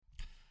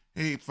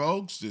Hey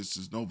folks, this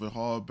is Nova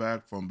Hall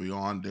back from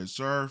Beyond This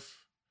Earth,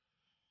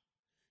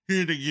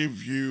 here to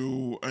give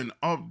you an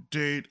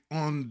update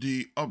on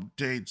the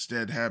updates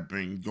that have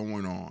been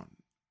going on.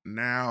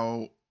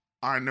 Now,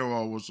 I know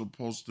I was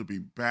supposed to be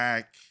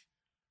back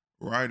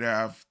right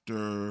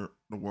after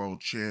the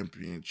World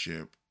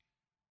Championship.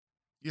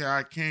 Yeah,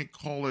 I can't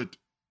call it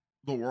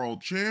the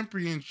World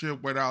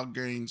Championship without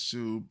getting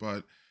sued,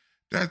 but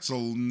that's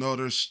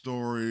another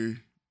story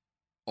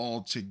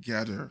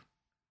altogether.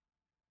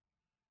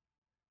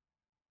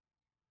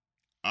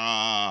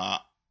 Uh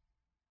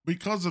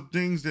because of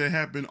things that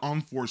have been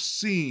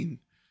unforeseen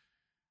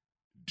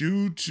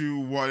due to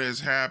what has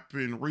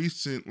happened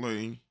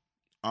recently.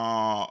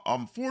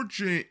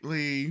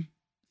 Unfortunately,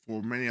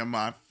 for many of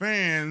my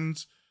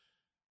fans,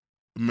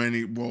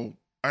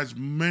 as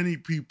many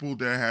people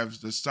that have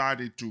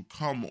decided to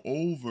come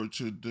over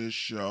to this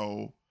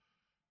show,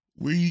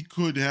 we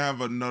could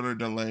have another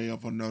delay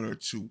of another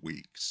 2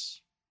 weeks.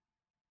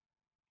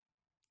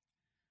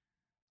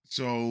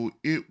 So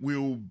it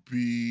will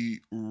be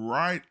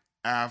right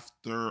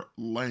after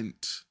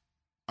Lent,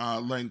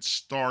 Lent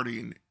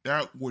starting.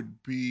 That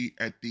would be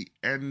at the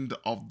end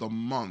of the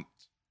month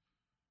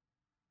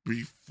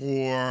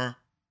before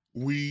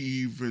we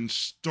even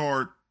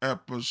start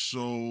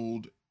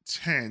episode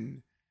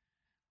 10,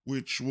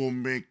 which will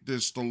make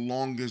this the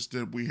longest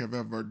that we have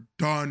ever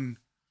done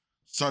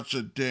such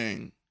a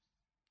thing.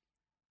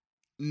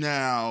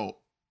 Now,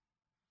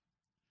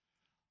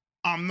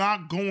 I'm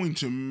not going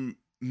to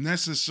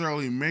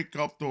necessarily make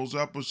up those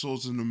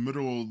episodes in the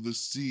middle of the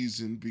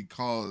season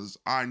because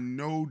I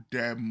know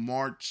that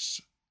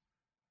March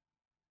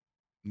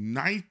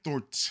 9th or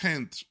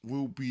 10th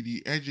will be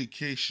the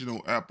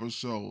educational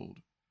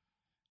episode.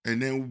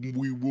 And then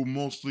we will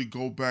mostly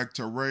go back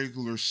to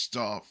regular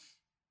stuff.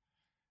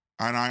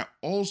 And I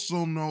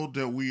also know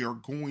that we are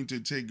going to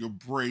take a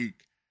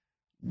break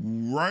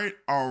right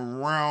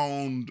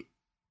around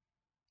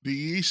the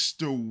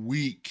Easter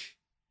week,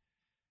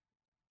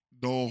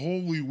 the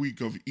Holy Week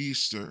of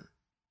Easter.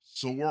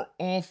 So we're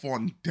off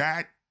on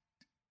that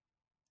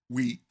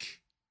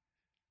week.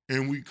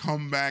 And we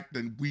come back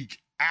the week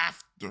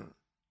after.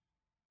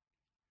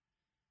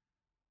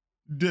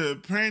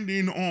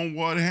 Depending on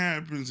what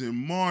happens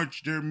in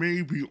March, there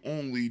may be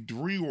only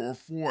 3 or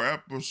 4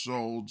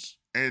 episodes,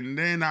 and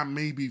then I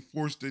may be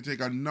forced to take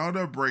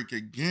another break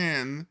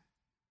again,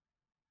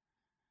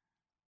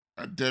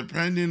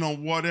 depending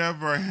on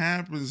whatever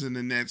happens in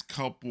the next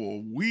couple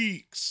of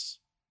weeks.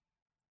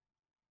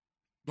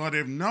 But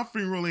if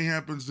nothing really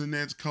happens the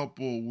next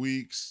couple of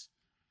weeks,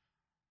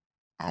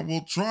 I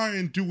will try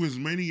and do as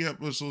many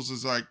episodes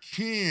as I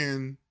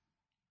can,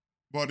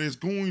 but it's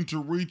going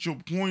to reach a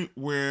point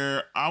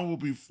where I will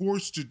be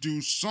forced to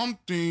do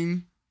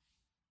something,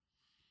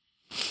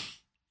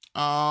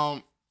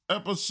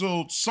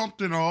 episode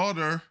something or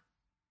other.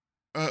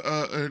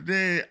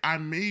 Then I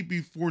may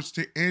be forced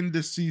to end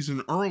the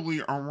season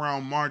early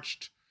around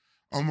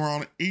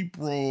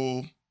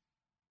April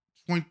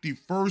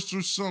 21st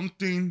or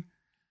something.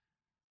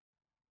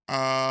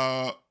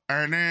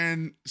 And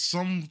then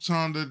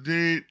sometime the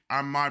date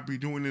I might be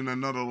doing in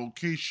another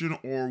location,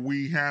 or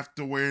we have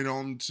to wait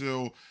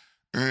until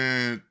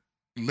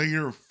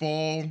later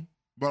fall.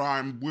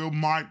 But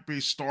might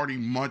be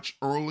starting much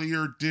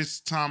earlier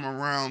this time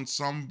around,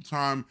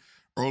 sometime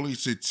early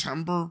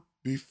September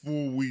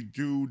before we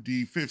do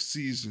the 5th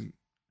season.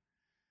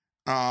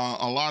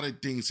 A lot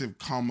of things have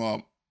come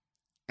up,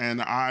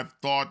 and I've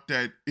thought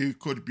that it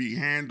could be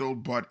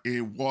handled, but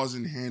it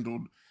wasn't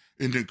handled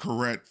in the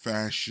correct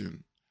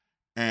fashion.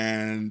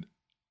 And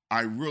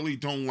I really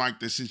don't like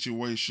the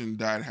situation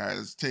that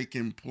has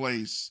taken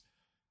place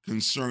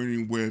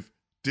concerning with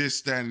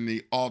this, that, and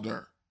the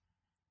other,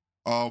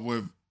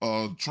 with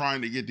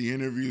trying to get the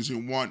interviews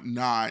and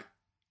whatnot,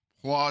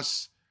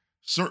 plus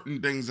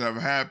certain things that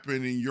have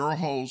happened in your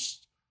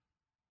host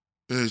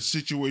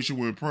situation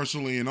with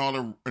personally and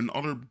other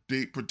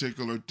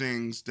particular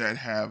things that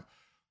have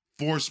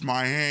forced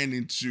my hand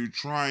into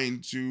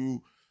trying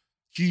to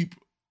keep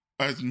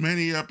as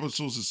many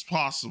episodes as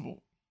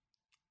possible.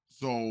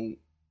 So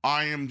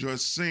I am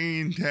just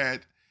saying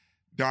that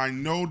I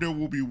know there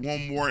will be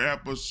one more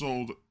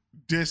episode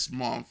this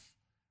month.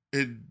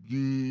 It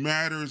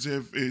matters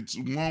if it's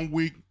 1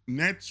 week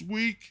next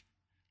week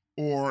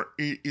or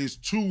it is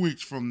 2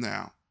 weeks from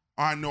now.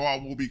 I know I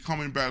will be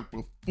coming back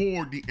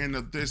before the end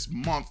of this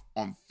month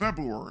on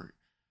February.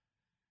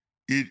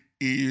 It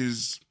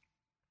is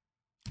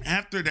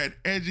after that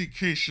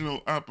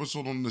educational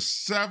episode on the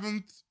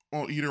 7th,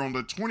 or either on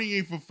the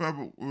 28th of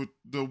February,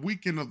 the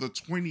weekend of the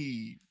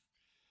 28th.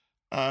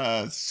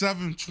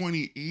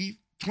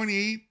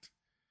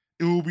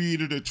 It will be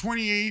either the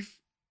 28th,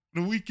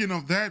 the weekend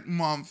of that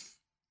month,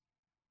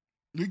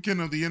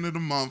 weekend of the end of the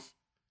month,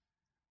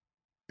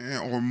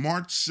 or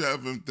March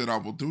 7th, that I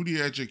will do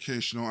the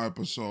educational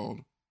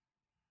episode.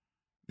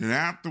 And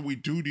after we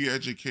do the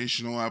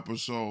educational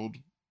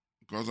episode,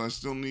 because I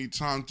still need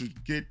time to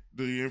get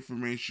the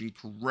information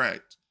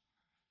correct,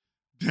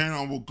 then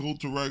I will go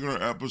to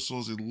regular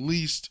episodes at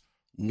least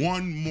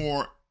one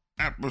more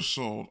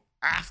episode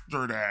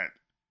after that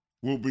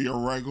will be a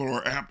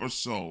regular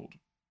episode.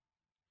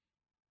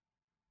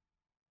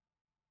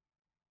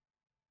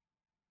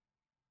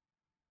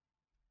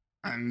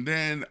 And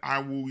then I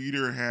will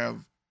either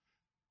have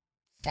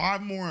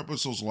 5 more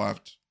episodes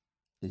left,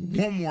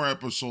 1 more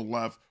episode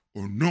left,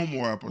 or no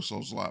more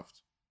episodes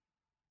left.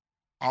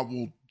 I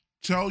will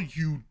tell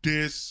you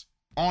this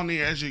on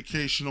the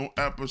educational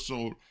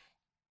episode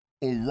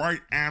or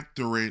right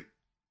after it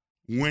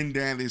when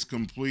that is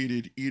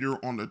completed, either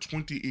on the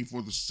 28th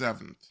or the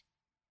 7th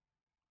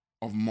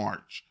of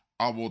March.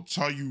 I will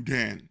tell you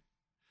then.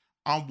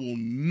 I will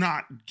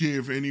not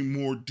give any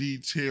more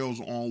details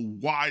on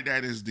why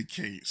that is the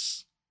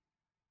case.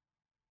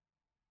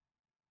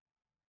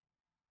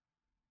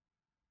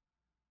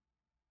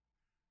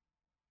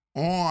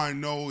 All I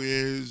know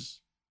is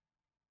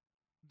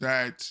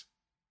that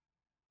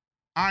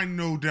I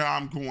know that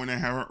I'm going to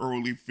have an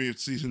early fifth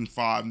season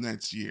 5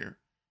 next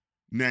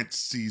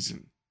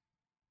season.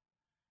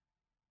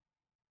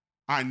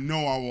 I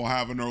know I will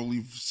have an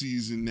early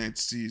season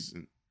next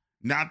season.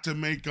 Not to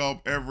make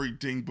up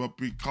everything, but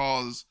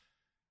because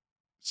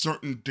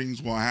certain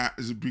things will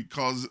happen,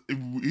 because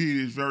it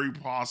is very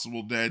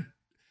possible that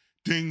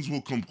things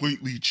will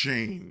completely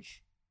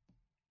change.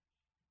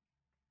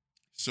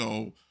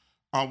 So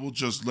I will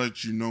just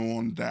let you know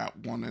on that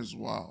one as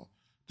well.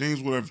 Things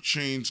will have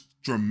changed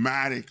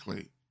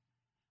dramatically.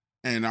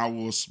 And I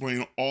will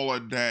explain all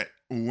of that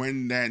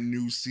when that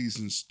new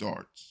season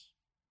starts.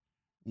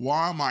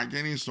 Why am I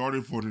getting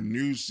started for the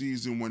new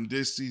season when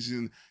this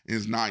season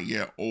is not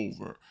yet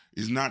over?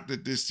 It's not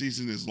that this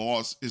season is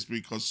lost, it's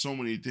because so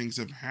many things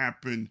have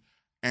happened,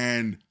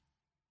 and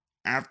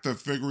after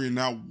figuring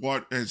out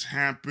what has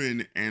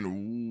happened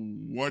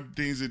and what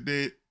things it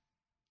did,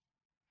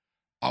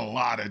 a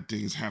lot of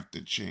things have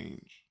to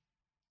change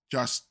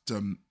just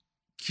to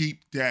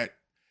keep that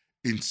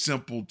in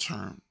simple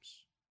terms.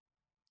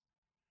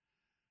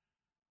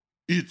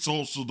 It's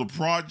also the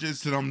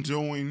projects that I'm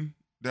doing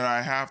that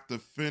I have to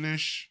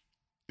finish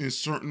in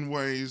certain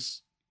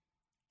ways,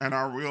 and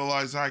I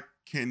realize I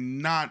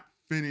cannot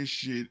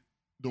finish it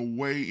the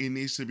way it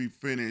needs to be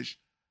finished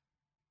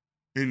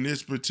in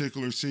this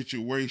particular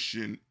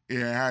situation. It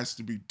has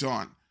to be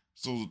done.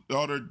 So the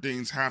other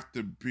things have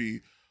to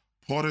be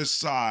put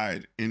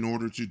aside in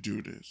order to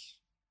do this.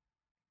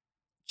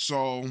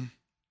 So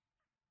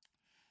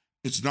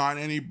it's not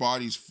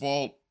anybody's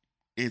fault.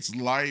 It's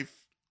life.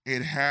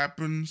 It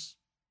happens.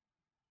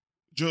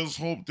 Just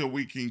hope that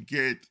we can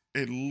get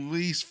at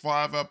least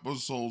 5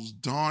 episodes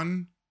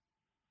done.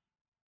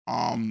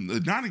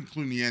 Not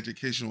including the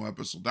educational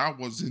episode. That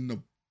was in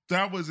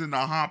the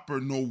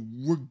hopper, no,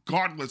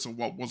 regardless of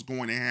what was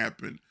going to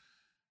happen.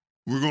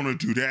 We're gonna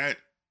do that.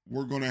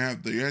 We're gonna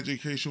have the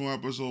educational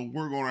episode.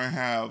 We're gonna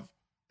have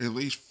at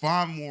least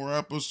 5 more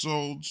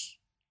episodes.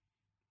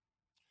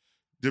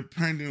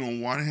 Depending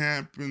on what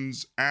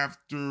happens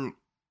after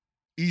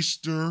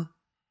Easter,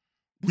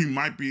 we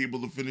might be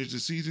able to finish the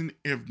season.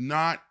 If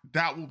not,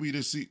 that will be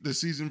the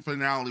season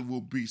finale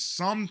will be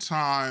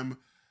sometime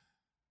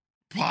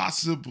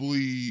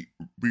possibly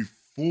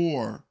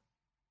before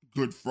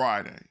Good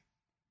Friday.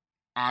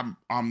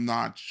 I'm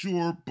not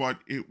sure, but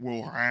it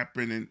will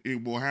happen, and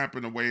it will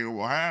happen the way it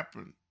will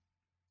happen.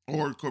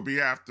 Or it could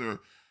be after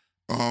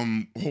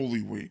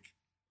Holy Week.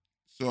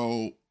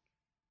 So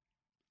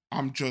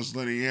I'm just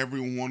letting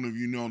every one of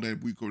you know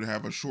that we could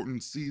have a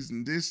shortened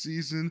season this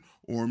season,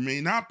 or it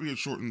may not be a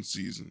shortened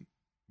season.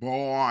 But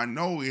all I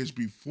know is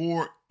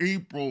before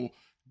April,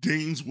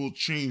 things will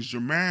change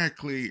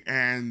dramatically,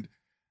 and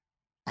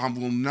I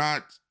will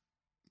not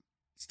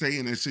stay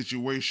in a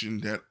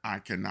situation that I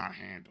cannot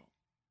handle.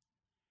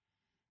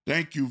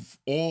 Thank you,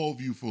 all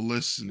of you, for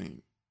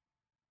listening.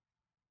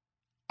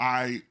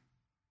 I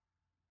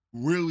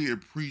really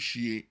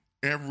appreciate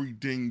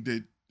everything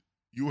that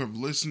you have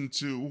listened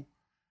to,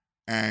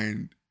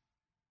 and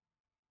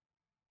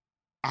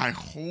I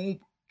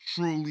hope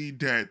truly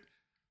that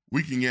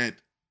we can get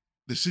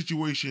the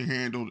situation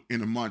handled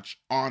in a much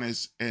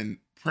honest and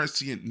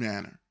prescient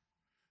manner.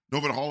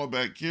 Novin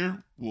Hollaback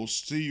here. We'll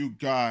see you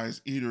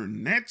guys either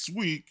next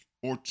week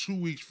or 2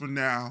 weeks from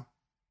now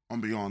on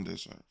Beyond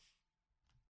This Earth.